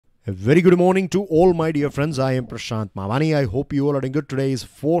A very good morning to all my dear friends. I am Prashant Mavani. I hope you all are doing good. Today is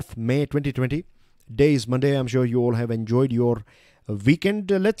 4th May 2020. Day is Monday. I'm sure you all have enjoyed your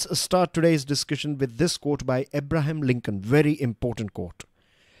weekend. Let's start today's discussion with this quote by Abraham Lincoln. Very important quote.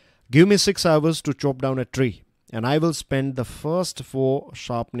 Give me 6 hours to chop down a tree, and I will spend the first 4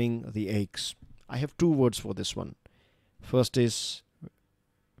 sharpening the axe. I have 2 words for this one. First is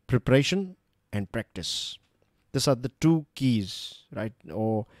preparation and practice. These are the 2 keys, right?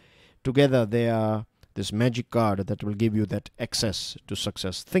 Or together they are this magic card that will give you that access to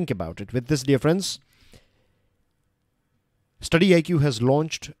success. Think about it. With this, dear friends, StudyIQ has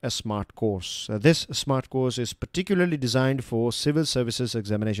launched a smart course. This smart course is particularly designed for Civil Services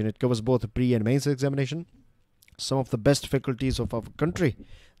Examination. It covers both the pre and mains examination. Some of the best faculties of our country,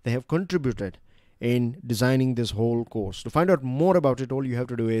 they have contributed in designing this whole course. To find out more about it, all you have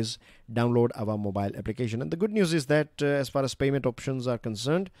to do is download our mobile application. And the good news is that as far as payment options are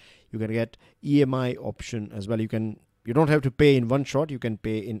concerned, you can get EMI option as well. You don't have to pay in one shot, you can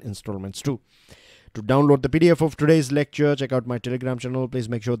pay in installments too. To download the PDF of today's lecture, check out my Telegram channel. Please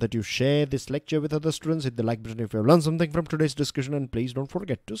make sure that you share this lecture with other students. Hit the like button if you have learned something from today's discussion, and please don't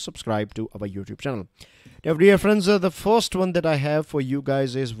forget to subscribe to our YouTube channel. Now, dear friends, the first one that I have for you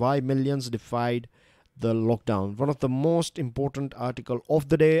guys is why millions defied the lockdown. One of the most important article of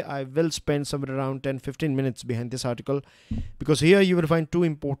the day. I will spend somewhere around 10-15 minutes behind this article, because here you will find 2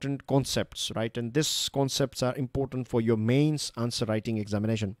 important concepts, right? And these concepts are important for your mains answer writing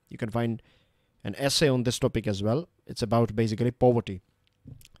examination. You can find an essay on this topic as well. It's about basically poverty.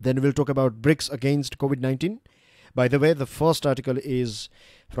 Then we'll talk about bricks against COVID-19. By the way, the first article is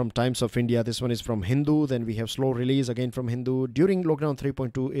from Times of India. This one is from Hindu. Then we have slow release again from Hindu. During lockdown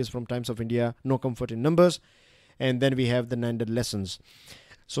 3.2 is from Times of India. No comfort in numbers. And then we have the 9 lessons.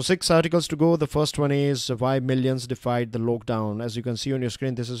 So 6 articles to go. The first one is why millions defied the lockdown. As you can see on your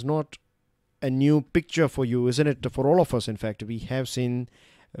screen, this is not a new picture for you, isn't it? For all of us, in fact, we have seen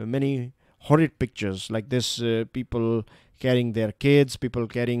many horrid pictures like this, people carrying their kids, people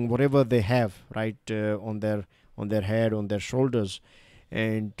carrying whatever they have, right, on their head, on their shoulders.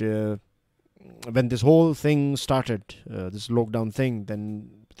 And when this whole thing started, this lockdown thing,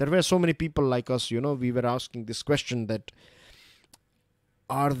 then there were so many people like us, we were asking this question, that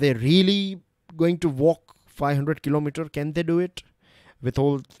are they really going to walk 500 kilometers? Can they do it with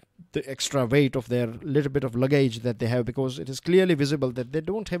all the extra weight of their little bit of luggage that they have? Because it is clearly visible that they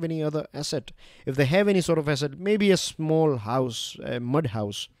don't have any other asset. If they have any sort of asset, maybe a small house, a mud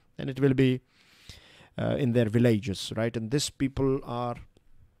house, then it will be in their villages, right? And these people are,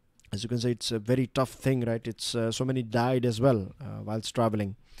 as you can see, it's a very tough thing, right? It's so many died as well whilst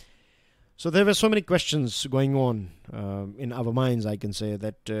traveling. So there were so many questions going on in our minds, I can say,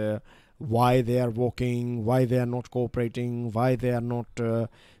 that why they are walking, why they are not cooperating, why they are not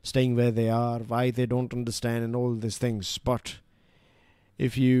staying where they are, why they don't understand, and all these things. But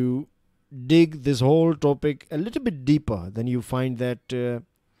if you dig this whole topic a little bit deeper, then you find that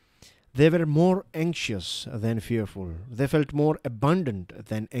they were more anxious than fearful. They felt more abundant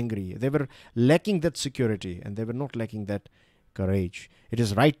than angry. They were lacking that security, and they were not lacking that courage. It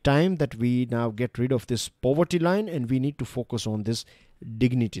is right time that we now get rid of this poverty line, and we need to focus on this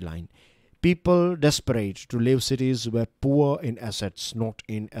dignity line. People desperate to live cities were poor in assets, not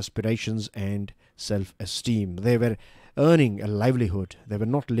in aspirations and self-esteem. They were earning a livelihood. They were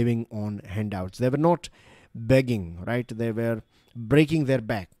not living on handouts. They were not begging, right? They were breaking their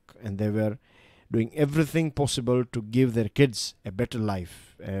back, and they were doing everything possible to give their kids a better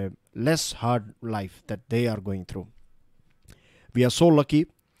life, a less hard life that they are going through. We are so lucky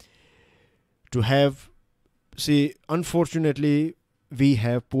to have, unfortunately, we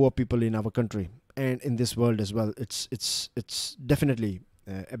have poor people in our country and in this world as well. It's definitely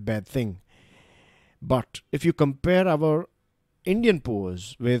a bad thing. But if you compare our Indian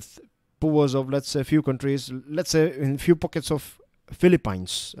poors with poors of, let's say, a few countries, let's say in a few pockets of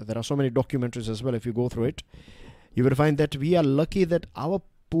Philippines, there are so many documentaries as well. If you go through it, you will find that we are lucky that our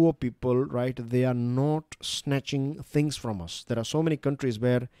poor people, right, they are not snatching things from us. There are so many countries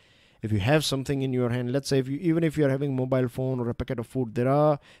where if you have something in your hand, let's say even if you are having a mobile phone or a packet of food, there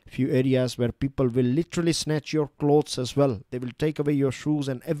are a few areas where people will literally snatch your clothes as well. They will take away your shoes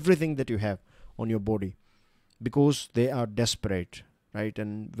and everything that you have on your body, because they are desperate, right?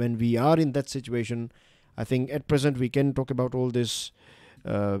 And when we are in that situation, I think at present we can talk about all this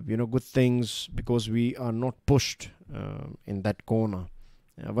good things, because we are not pushed in that corner.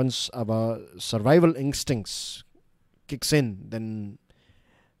 Once our survival instincts kicks in, then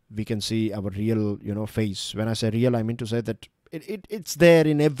we can see our real, face. When I say real, I mean to say that it's there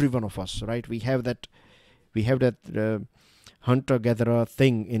in every one of us, right? We have that hunter-gatherer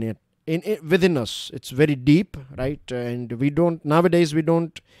thing in it within us. It's very deep, right? And nowadays we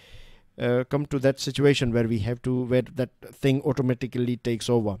don't come to that situation where where that thing automatically takes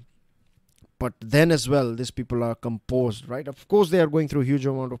over. But then as well, these people are composed, right? Of course, they are going through a huge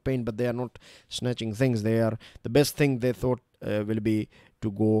amount of pain, but they are not snatching things. The best thing they thought will be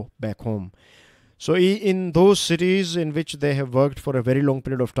to go back home. So in those cities in which they have worked for a very long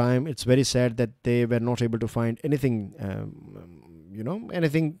period of time, it's very sad that they were not able to find anything,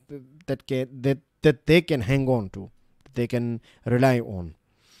 anything that they can hang on to, they can rely on.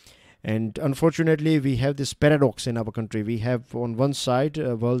 And unfortunately, we have this paradox in our country. We have on one side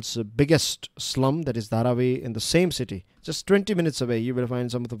world's biggest slum, that is Dharavi, in the same city. Just 20 minutes away, you will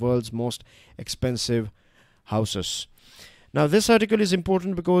find some of the world's most expensive houses. Now, this article is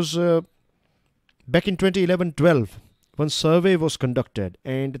important because back in 2011-12, one survey was conducted,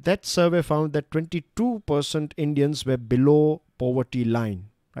 and that survey found that 22% Indians were below poverty line.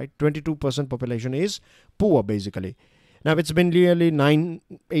 Right, 22% population is poor, basically. Now, it's been nearly 9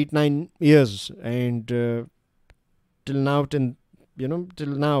 years, and till now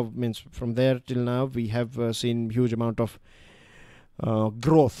means from there till now, we have seen huge amount of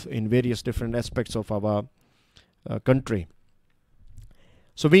growth in various different aspects of our country.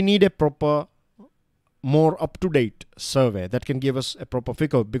 So we need a proper, more up-to-date survey that can give us a proper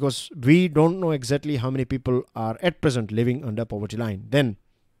figure, because we don't know exactly how many people are at present living under poverty line. Then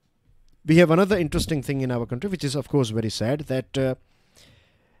we have another interesting thing in our country, which is of course very sad, that there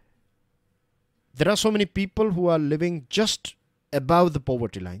are so many people who are living just above the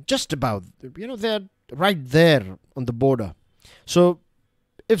poverty line, just above, they're right there on the border. So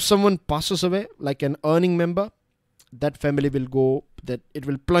if someone passes away, like an earning member, that family will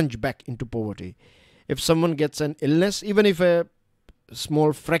plunge back into poverty. If someone gets an illness, even if a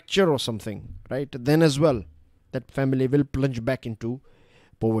small fracture or something, right, then as well, that family will plunge back into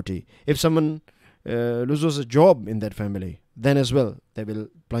poverty. If someone loses a job in that family, then as well, they will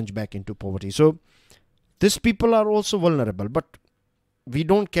plunge back into poverty. So these people are also vulnerable, but we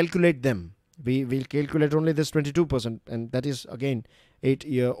don't calculate them. We will calculate only this 22%, and that is again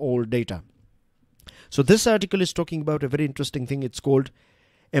 8-year-old data. So this article is talking about a very interesting thing. It's called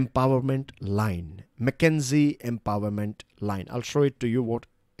empowerment line, McKinsey empowerment line. I'll show it to you what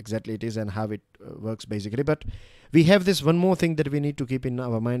exactly it is and how it works basically. But we have this one more thing that we need to keep in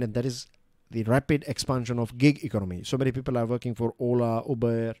our mind, and that is the rapid expansion of gig economy. So many people are working for Ola,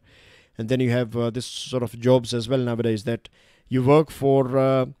 Uber, and then you have this sort of jobs as well nowadays that you work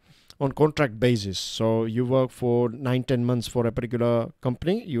for on contract basis. So you work for 9-10 months for a particular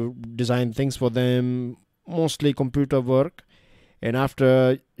company. You design things for them, mostly computer work. And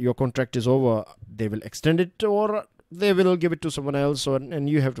after your contract is over, they will extend it or they will give it to someone else, and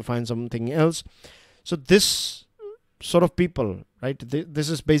you have to find something else. So this sort of people, right, this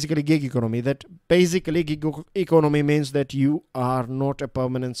is basically gig economy. That basically gig economy means that you are not a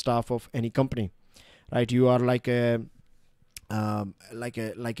permanent staff of any company, right? You are like a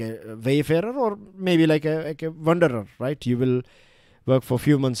wayfarer, or maybe like a wanderer, right? You will work for a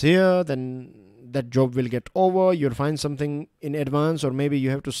few months here, then that job will get over, you'll find something in advance, or maybe you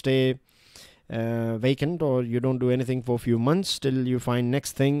have to stay vacant, or you don't do anything for a few months till you find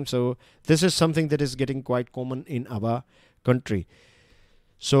next thing. So this is something that is getting quite common in our country.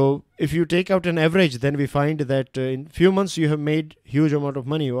 So if you take out an average, then we find that in few months you have made huge amount of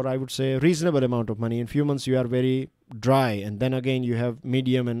money, or I would say a reasonable amount of money. In few months you are very dry, and then again you have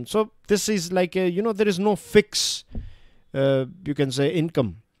medium. And so this is like a, there is no fix, you can say,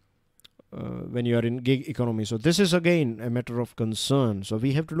 income when you are in gig economy. So this is again a matter of concern. So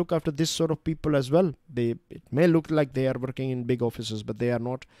we have to look after this sort of people as well. It may look like they are working in big offices, but they are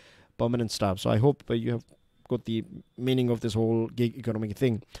not permanent staff. So I hope you have got the meaning of this whole gig economy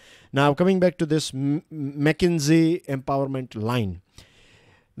thing. Now coming back to this McKinsey empowerment line.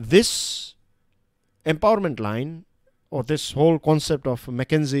 This empowerment line, or this whole concept of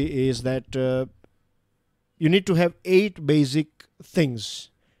McKinsey, is that you need to have 8 basic things.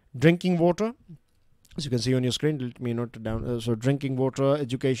 Drinking water, as you can see on your screen, let me note it down. So drinking water,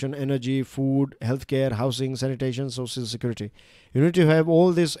 education, energy, food, healthcare, housing, sanitation, social security. You need to have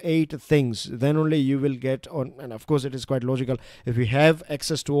all these 8 things. Then only you will get on. And of course, it is quite logical. If you have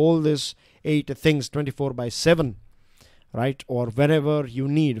access to all these 8 things 24/7, right, or whenever you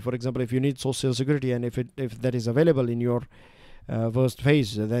need. For example, if you need social security, and if that is available in your worst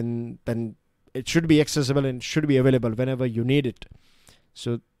phase, then it should be accessible and should be available whenever you need it.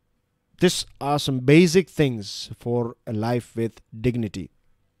 So these are some basic things for a life with dignity.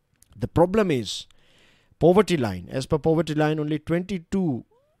 The problem is poverty line. As per poverty line, only 22%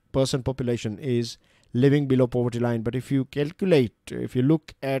 population is living below poverty line. But if you calculate, if you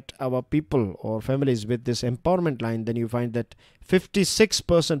look at our people or families with this empowerment line, then you find that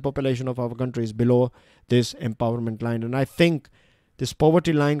 56% population of our country is below this empowerment line. And I think this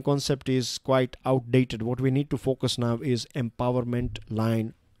poverty line concept is quite outdated. What we need to focus now is empowerment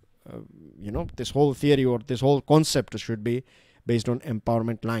line. This whole theory or this whole concept should be based on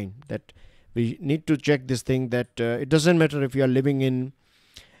empowerment line. That we need to check this thing, that it doesn't matter if you are living in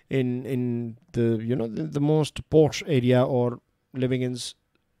the most posh area or living in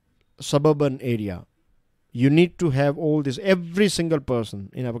suburban area. You need to have all this. Every single person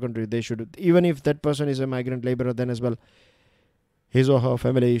in our country, they should, even if that person is a migrant laborer, then as well his or her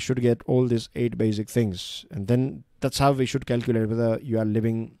family should get all these 8 basic things. And then that's how we should calculate whether you are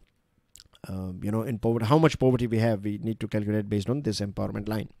living in poverty, how much poverty we have. We need to calculate based on this empowerment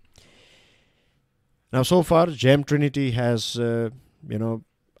line. Now, so far, JAM Trinity has, I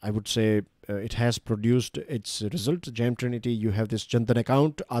would say it has produced its result. JAM Trinity, you have this Jantan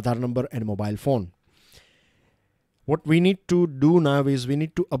account, Aadhaar number and mobile phone. What we need to do now is we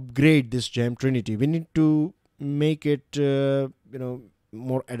need to upgrade this JAM Trinity. We need to make it,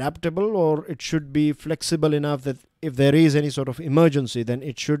 more adaptable, or it should be flexible enough that if there is any sort of emergency, then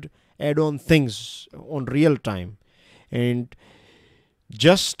it should add on things on real time. And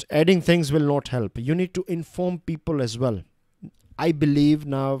just adding things will not help. You need to inform people as well. I believe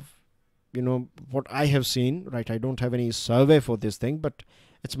now, what I have seen, right? I don't have any survey for this thing, but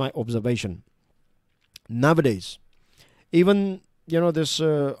it's my observation. Nowadays, even, this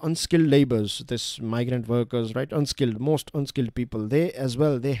unskilled laborers, this migrant workers, right? Most unskilled people, they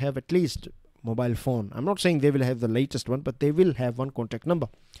have at least mobile phone. I'm not saying they will have the latest one, but they will have one contact number.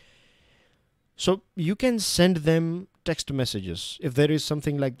 So you can send them text messages if there is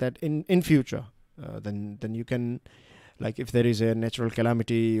something like that in future. Then you can, like if there is a natural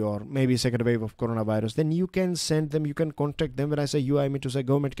calamity or maybe second wave of coronavirus, then you can send them, you can contact them. When I say you, I mean to say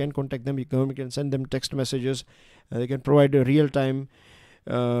government can contact them, government can send them text messages, they can provide a real-time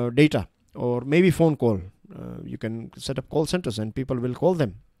data or maybe phone call. You can set up call centers and people will call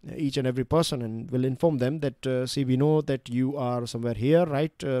them, each and every person, and will inform them that, see, we know that you are somewhere here,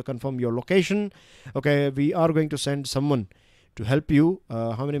 right? Confirm your location. Okay, we are going to send someone to help you.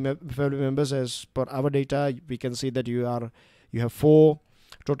 How many family members? As per our data, we can see that you have 4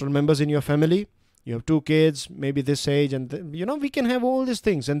 total members in your family. You have 2 kids, maybe this age, and we can have all these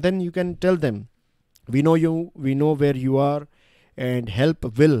things. And then you can tell them, we know you, we know where you are, and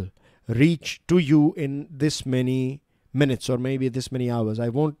help will reach to you in this many minutes or maybe this many hours.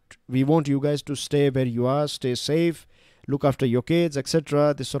 We want you guys to stay where you are, stay safe, look after your kids,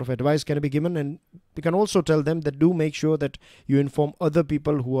 etc. This sort of advice can be given. And we can also tell them that do make sure that you inform other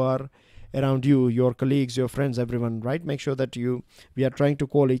people who are around you, your colleagues, your friends, everyone, right? Make sure that we are trying to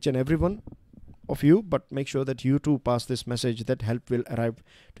call each and every one of you, but make sure that you too pass this message that help will arrive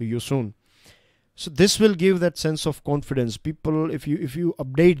to you soon. So this will give that sense of confidence. People, if you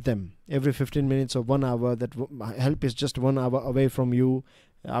update them every 15 minutes or 1 hour, that help is just 1 hour away from you.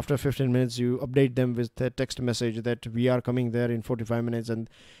 After 15 minutes, you update them with a text message that we are coming there in 45 minutes. And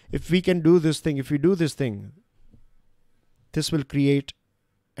if we can do this thing, if we do this thing, this will create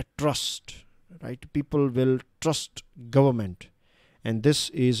a trust, right? People will trust government. And this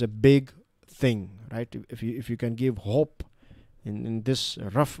is a big thing, right? If you can give hope in this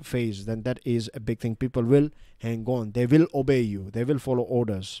rough phase, then that is a big thing. People will hang on. They will obey you. They will follow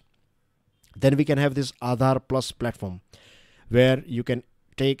orders. Then we can have this Aadhaar Plus platform where you can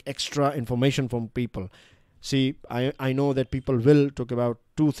take extra information from people. See, I know that people will talk about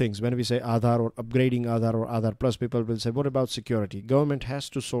 2 things. When we say Aadhaar or upgrading Aadhaar or Aadhaar Plus, people will say, what about security? Government has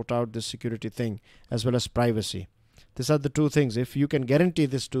to sort out this security thing as well as privacy. These are the 2 things. If you can guarantee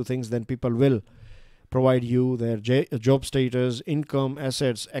these 2 things, then people will provide you their job status, income,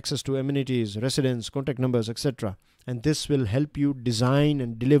 assets, access to amenities, residence, contact numbers, etc. And this will help you design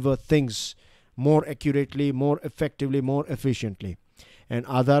and deliver things more accurately, more effectively, more efficiently. And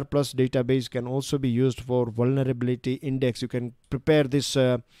Aadhaar Plus database can also be used for vulnerability index. You can prepare this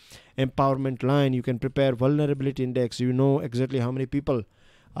empowerment line. You can prepare vulnerability index. You know exactly how many people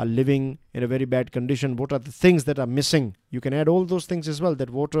are living in a very bad condition. What are the things that are missing? You can add all those things as well. That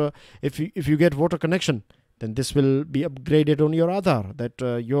water, if you get water connection, then this will be upgraded on your Aadhaar.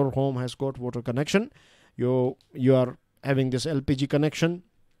 That your home has got water connection. You are having this LPG connection,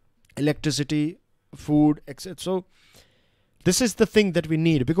 electricity, food, etc. So this is the thing that we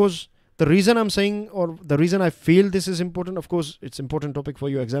need, because the reason I'm saying, or the reason I feel this is important, of course, it's important topic for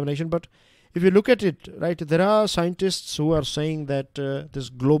your examination, but if you look at it, right, there are scientists who are saying that this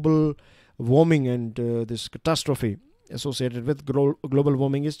global warming and this catastrophe associated with global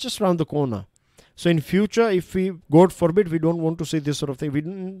warming is just around the corner. So in future, if we, God forbid, we don't want to see this sort of thing, we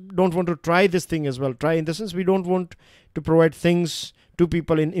don't want to try this thing as well. Try in the sense, we don't want to provide things to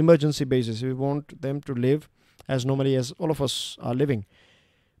people in emergency basis. We want them to live as normally as all of us are living.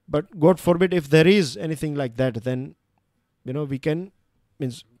 But God forbid, if there is anything like that, then, you know, we can,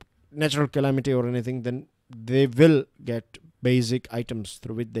 means natural calamity or anything, then they will get basic items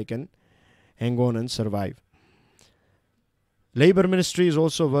through which they can hang on and survive. Labour Ministry is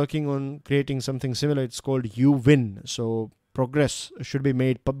also working on creating something similar. It's called UWin. So progress should be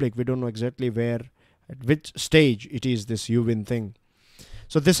made public. We don't know exactly where, at which stage it is, this UWin thing.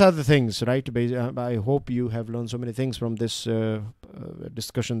 So these are the things, right? I hope you have learned so many things from this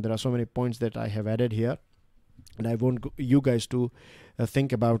discussion. There are so many points that I have added here, and I want you guys to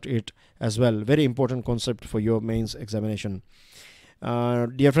think about it as well. Very important concept for your mains examination.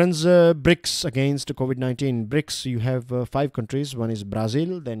 Dear friends, BRICS against COVID-19. BRICS, you have 5 countries. One is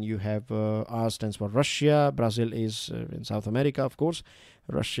Brazil, then you have R stands for Russia. Brazil is in South America, of course.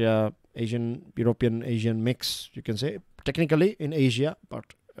 Russia, Asian, European, Asian mix, you can say. Technically in Asia,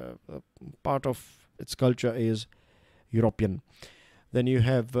 but part of its culture is European. Then you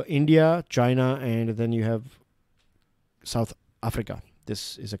have India, China, and then you have South Africa.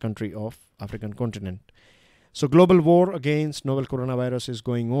 This is a country of African continent. So global war against novel coronavirus is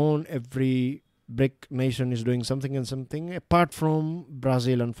going on. Every BRIC nation is doing something and something, apart from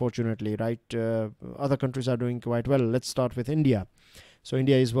Brazil, unfortunately, right? Other countries are doing quite well. Let's start with India. So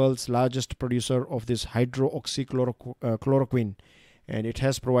India is world's largest producer of this hydroxychloroquine, and it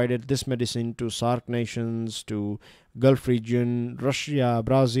has provided this medicine to SAARC nations, to Gulf region, Russia,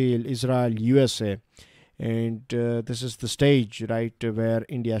 Brazil, Israel, USA. And this is the stage, right, where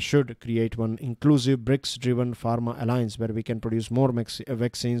India should create one inclusive BRICS-driven pharma alliance where we can produce more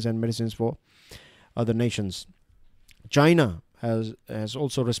vaccines and medicines for other nations. China has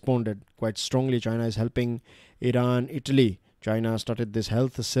also responded quite strongly. China is helping Iran, Italy. China started this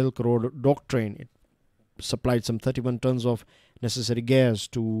Health Silk Road doctrine. It supplied some 31 tons of necessary gas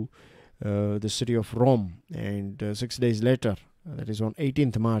to the city of Rome. And 6 days later, that is on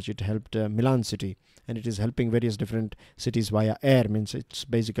 18th March, it helped Milan city. And it is helping various different cities via air. Means it's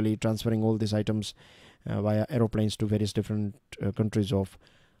basically transferring all these items via aeroplanes to various different countries of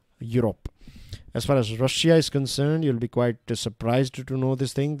Europe. As far as Russia is concerned, you'll be quite surprised to know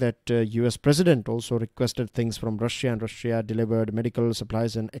this thing, that US President also requested things from Russia, and Russia delivered medical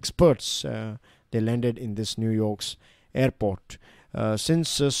supplies and experts. They landed in this New York's airport.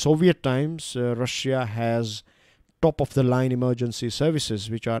 Since Soviet times, Russia has top-of-the-line emergency services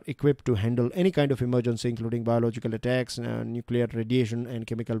which are equipped to handle any kind of emergency, including biological attacks, nuclear radiation and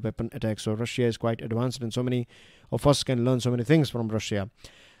chemical weapon attacks. So Russia is quite advanced, and so many of us can learn so many things from Russia.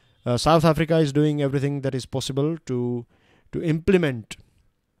 South Africa is doing everything that is possible to implement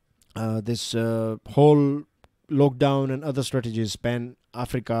this whole lockdown and other strategies,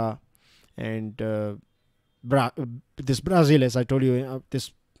 Pan-Africa, and this Brazil, as I told you,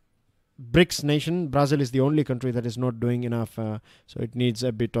 this BRICS nation, Brazil is the only country that is not doing enough, so it needs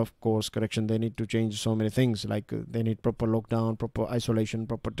a bit of course correction. They need to change so many things, like they need proper lockdown, proper isolation,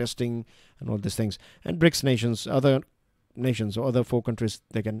 proper testing, and all these things. And BRICS nations, other nations or other 4 countries,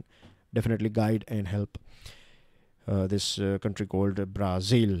 they can definitely guide and help this country called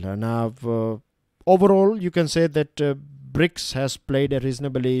Brazil. Now, overall, you can say that BRICS has played a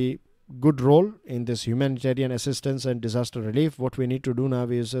reasonably good role in this humanitarian assistance and disaster relief. What we need to do now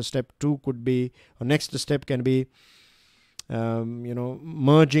is step 2 could be, or next step can be,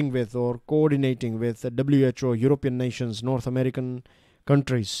 merging with or coordinating with the WHO, European nations, North American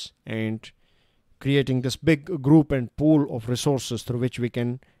countries, and creating this big group and pool of resources through which we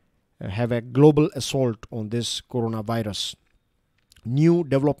can have a global assault on this coronavirus. New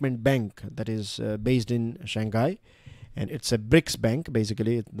Development Bank, that is based in Shanghai, and it's a BRICS bank.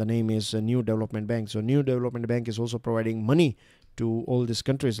 Basically, the name is New Development Bank. So New Development Bank is also providing money to all these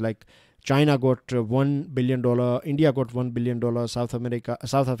countries. Like China got $1 billion, India got $1 billion, South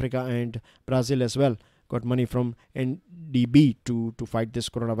Africa and Brazil as well got money from NDB to fight this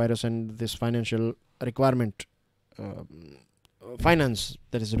coronavirus and this financial requirement, finance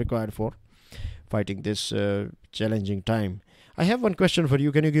that is required for fighting this challenging time. I have one question for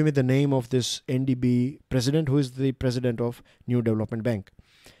you. Can you give me the name of this NDB president? Who is the president of New Development Bank?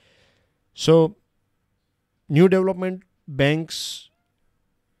 So, New Development Bank's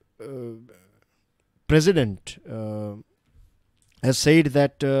president has said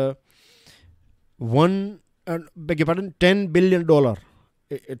that $10 billion,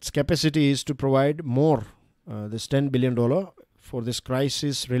 its capacity is to provide more, this $10 billion for this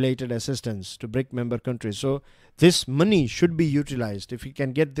crisis related assistance to BRIC member countries. So this money should be utilized. If we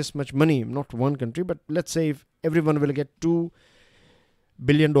can get this much money, not one country, but let's say if everyone will get $2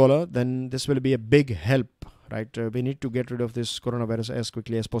 billion, then this will be a big help, right? We need to get rid of this coronavirus as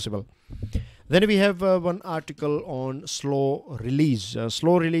quickly as possible. Then we have one article on slow release.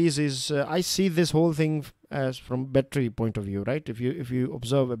 Slow release is, I see this whole thing as from battery point of view, right? If you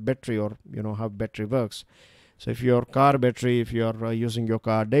observe a battery, or you know how battery works. So if your car battery, if you are using your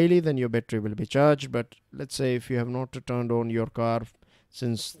car daily, then your battery will be charged. But let's say if you have not turned on your car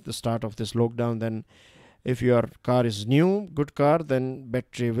since the start of this lockdown, then if your car is new, good car, then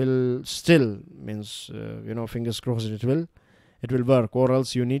battery will still, means, fingers crossed it will work, or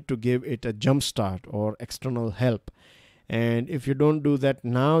else you need to give it a jump start or external help. And if you don't do that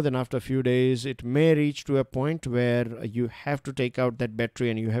now, then after a few days, it may reach to a point where you have to take out that battery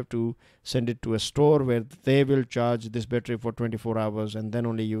and you have to send it to a store where they will charge this battery for 24 hours, and then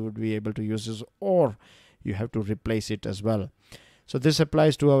only you would be able to use this, or you have to replace it as well. So this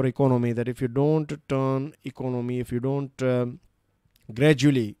applies to our economy, that if you don't turn economy, if you don't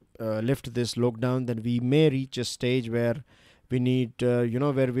gradually lift this lockdown, then we may reach a stage where we need,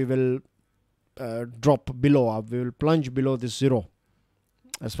 where we will drop below, we will plunge below this zero.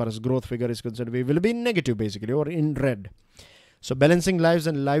 As far as growth figure is concerned, we will be negative basically, or in red. So balancing lives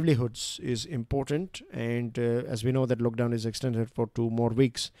and livelihoods is important, and as we know that lockdown is extended for 2 more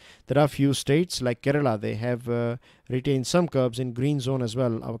weeks. There are few states like Kerala, they have retained some curbs in green zone as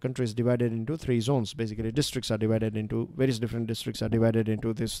well. Our country is divided into 3 zones. Basically, districts are divided into, various different districts are divided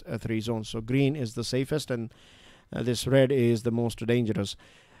into this 3 zones. So green is the safest, and this red is the most dangerous.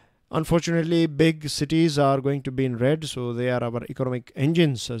 Unfortunately, big cities are going to be in red, so they are our economic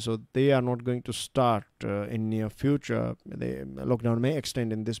engines. So they are not going to start in near future. The lockdown may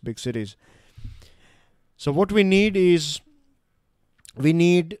extend in these big cities. So what we need is, we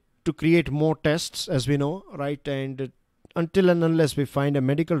need to create more tests, as we know, right? And until and unless we find a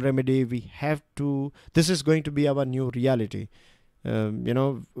medical remedy, we have to, this is going to be our new reality.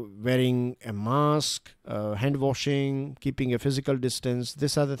 Wearing a mask, hand washing, keeping a physical distance.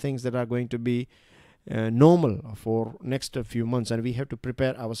 These are the things that are going to be normal for next few months, and we have to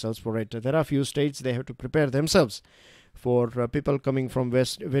prepare ourselves for it. There are few states, they have to prepare themselves for people coming from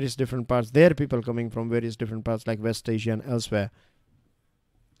various different parts. There are people coming from various different parts like West Asia and elsewhere.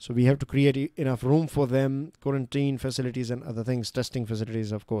 So we have to create enough room for them, quarantine facilities and other things, testing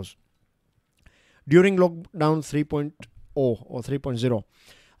facilities, of course. During lockdown 3.0 or 3.0,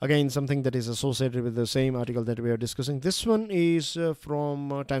 again something that is associated with the same article that we are discussing. This one is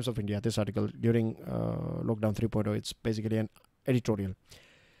from Times of India, this article during lockdown 3.0. It's basically an editorial.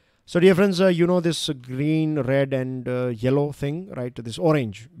 So dear friends, this green, red and yellow thing, right? This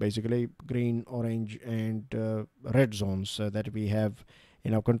orange, basically green, orange and red zones that we have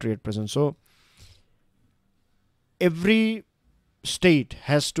in our country at present. So every state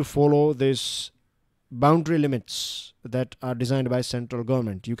has to follow this boundary limits that are designed by central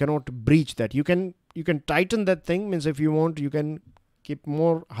government. You cannot breach that. You can tighten that thing, means if you want, you can keep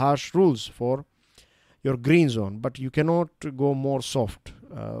more harsh rules for your green zone, but you cannot go more soft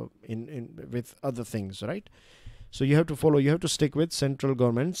with other things, right? So you have to follow, you have to stick with central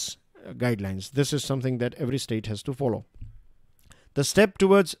government's guidelines. This is something that every state has to follow. The step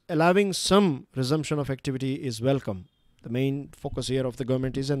towards allowing some resumption of activity is welcome. The main focus here of the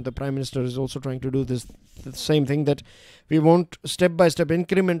government is, and the Prime Minister is also trying to do this, the same thing, that we want step by step,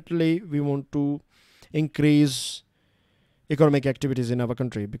 incrementally, we want to increase economic activities in our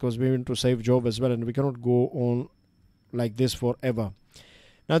country, because we want to save job as well, and we cannot go on like this forever.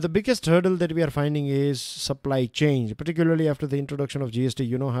 Now, the biggest hurdle that we are finding is supply chain, particularly after the introduction of GST.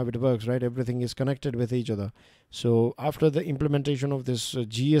 You know how it works, right? Everything is connected with each other. So after the implementation of this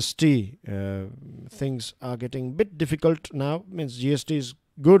GST, things are getting a bit difficult now. Means GST is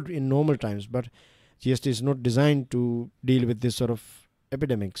good in normal times, but GST is not designed to deal with this sort of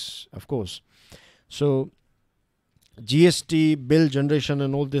epidemics, of course. So GST, bill generation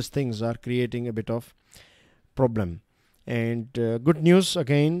and all these things are creating a bit of problem. And good news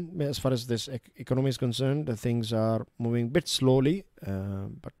again, as far as this economy is concerned, things are moving a bit slowly,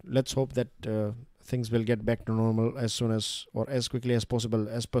 but let's hope that things will get back to normal as soon as, or as quickly as possible.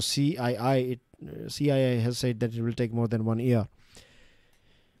 As per CII, CII has said that it will take more than 1 year.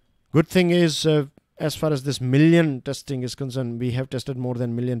 Good thing is, as far as this million testing is concerned, we have tested more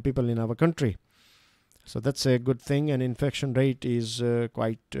than 1 million people in our country. So that's a good thing, and infection rate is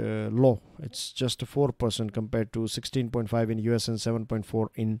quite low. It's just 4% compared to 16.5 in US and 7.4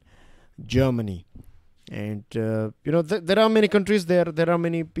 in Germany. And there are many countries, there are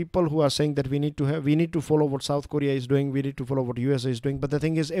many people who are saying that we need to follow what South Korea is doing, we need to follow what USA is doing. But the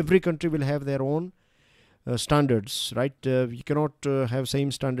thing is, every country will have their own standards, right? You cannot have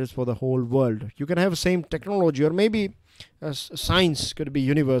same standards for the whole world. You can have same technology, or maybe science could be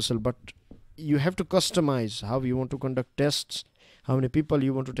universal, but you have to customize how you want to conduct tests, how many people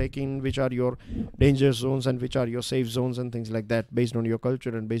you want to take in, which are your danger zones and which are your safe zones, and things like that, based on your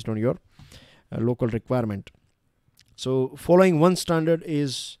culture and based on your local requirement. So following one standard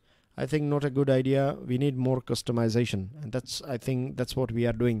is, I think, not a good idea. We need more customization, and I think that's what we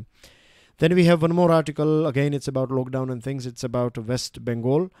are doing. Then we have one more article. Again, it's about lockdown and things. It's about West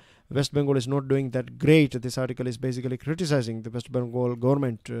Bengal. West Bengal is not doing that great. This article is basically criticizing the West Bengal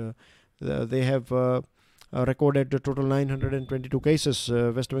government. They have recorded a total 922 cases.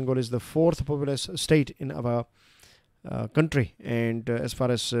 West Bengal is the 4th populous state in our country, and as far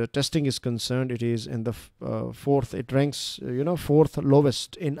as testing is concerned, it is in the 4th. It ranks 4th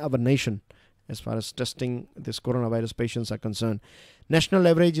lowest in our nation as far as testing this coronavirus patients are concerned. National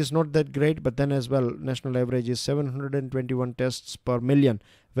average is not that great, but then as well, national average is 721 tests per million.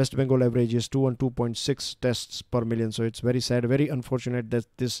 West Bengal average is 212.6 tests per million. So it's very sad, very unfortunate that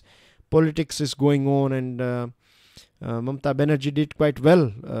this politics is going on, and Mamata Banerjee did quite well.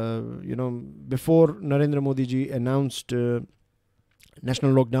 Before Narendra Modi ji announced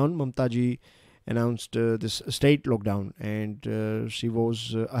national lockdown, Mamata ji announced this state lockdown, and she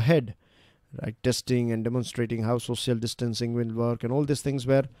was ahead, right? Testing and demonstrating how social distancing will work, and all these things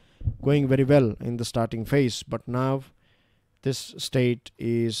were going very well in the starting phase. But now this state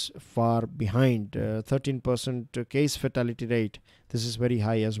is far behind. 13% case fatality rate. This is very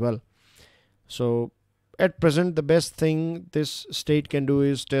high as well. So at present, the best thing this state can do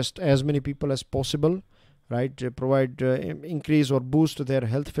is test as many people as possible, right? Provide increase or boost their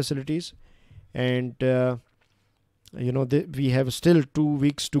health facilities, and we have still 2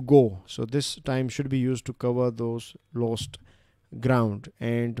 weeks to go. So this time should be used to cover those lost ground.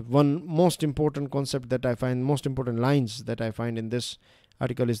 And one most important concept that I find, most important lines that I find in this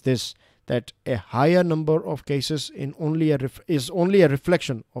article is this, that a higher number of cases is only a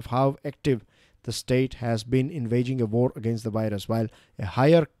reflection of how active the state has been in waging a war against the virus, while a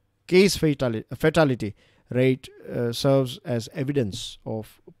higher case fatality rate serves as evidence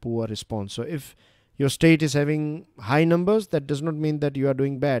of poor response. So if your state is having high numbers, that does not mean that you are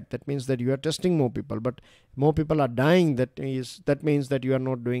doing bad. That means that you are testing more people, but more people are dying. That means that you are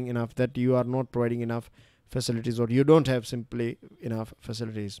not doing enough, that you are not providing enough facilities, or you don't have simply enough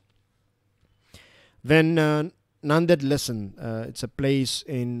facilities. Then Nanded lesson. It's a place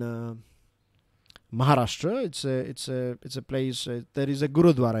in Maharashtra. It's a place. There is a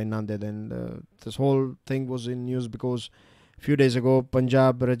Gurudwara in Nanded, and this whole thing was in news because a few days ago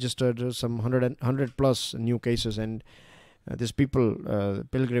Punjab registered some 100 plus new cases, and these people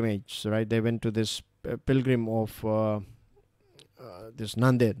pilgrimage, right? They went to this pilgrim of this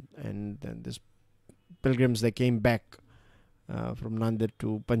Nanded, and then this pilgrims, they came back from Nanded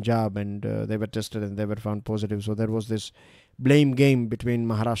to Punjab, and they were tested and they were found positive. So there was this blame game between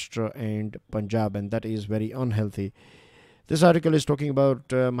Maharashtra and Punjab, and that is very unhealthy. This article is talking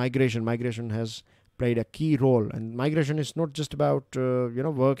about migration. Migration has played a key role, and migration is not just about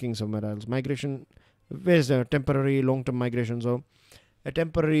working somewhere else. Migration, there's a temporary, long-term migration. So a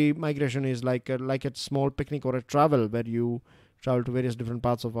temporary migration is like a small picnic or a travel where you travel to various different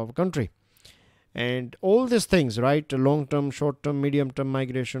parts of our country. And all these things, right, long-term, short-term, medium-term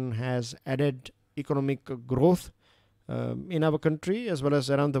migration has added economic growth in our country as well as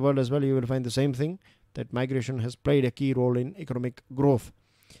around the world as well. You will find the same thing, that migration has played a key role in economic growth.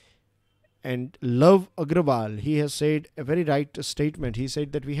 And Love Agrawal, he has said a very right statement. He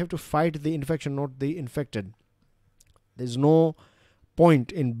said that we have to fight the infection, not the infected. There's no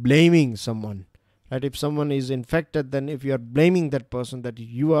point in blaming someone. Right? If someone is infected, then if you are blaming that person that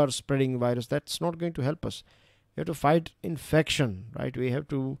you are spreading virus, that's not going to help us. We have to fight infection, right? We have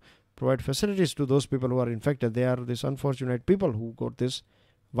to provide facilities to those people who are infected. They are these unfortunate people who got this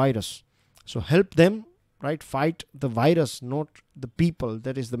virus. So help them, right? Fight the virus, not the people.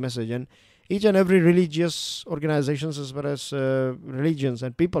 That is the message. And each and every religious organizations as well as religions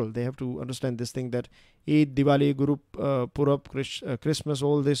and people, they have to understand this thing, that Eid, Diwali, Guru Purab, Christmas,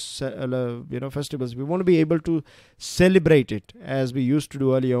 all these festivals, we want to be able to celebrate it as we used to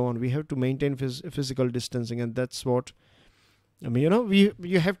do earlier on. We have to maintain physical distancing, and that's what I mean.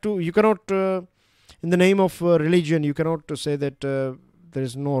 You cannot in the name of religion, you cannot say that there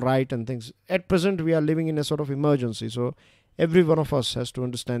is no right and things. At present, we are living in a sort of emergency, so every one of us has to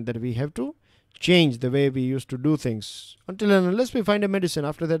understand that we have to change the way we used to do things until and unless we find a medicine.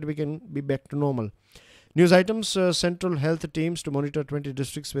 After that, we can be back to normal. News items, central health teams to monitor 20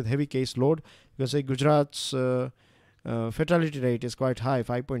 districts with heavy case load. You can say Gujarat's fatality rate is quite high,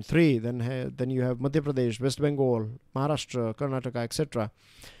 5.3. Then you have Madhya Pradesh, West Bengal, Maharashtra, Karnataka, etc.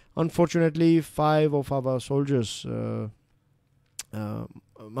 Unfortunately, 5 of our soldiers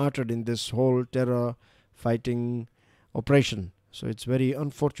martyred in this whole terror fighting operation. So it's very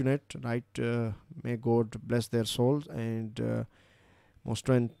unfortunate, right? May God bless their souls, and more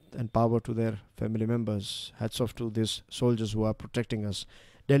strength and power to their family members. Hats off to these soldiers who are protecting us.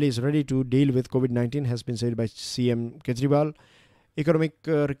 Delhi is ready to deal with COVID-19, has been said by CM Kejriwal. Economic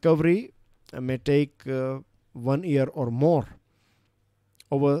recovery may take 1 year or more.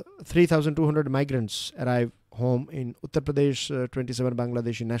 Over 3,200 migrants arrive home in Uttar Pradesh, 27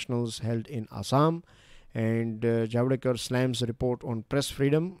 Bangladeshi nationals held in Assam. And Javadekar slams a report on press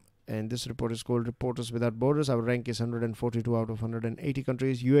freedom. And this report is called Reporters Without Borders. Our rank is 142 out of 180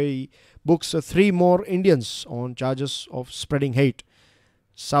 countries. UAE books 3 more Indians on charges of spreading hate.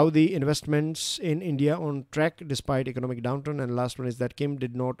 Saudi investments in India on track despite economic downturn. And last one is that Kim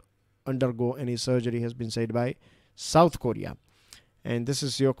did not undergo any surgery, has been said by South Korea. And this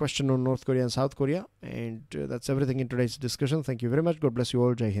is your question on North Korea and South Korea. And that's everything in today's discussion. Thank you very much. God bless you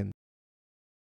all. Jai Hind.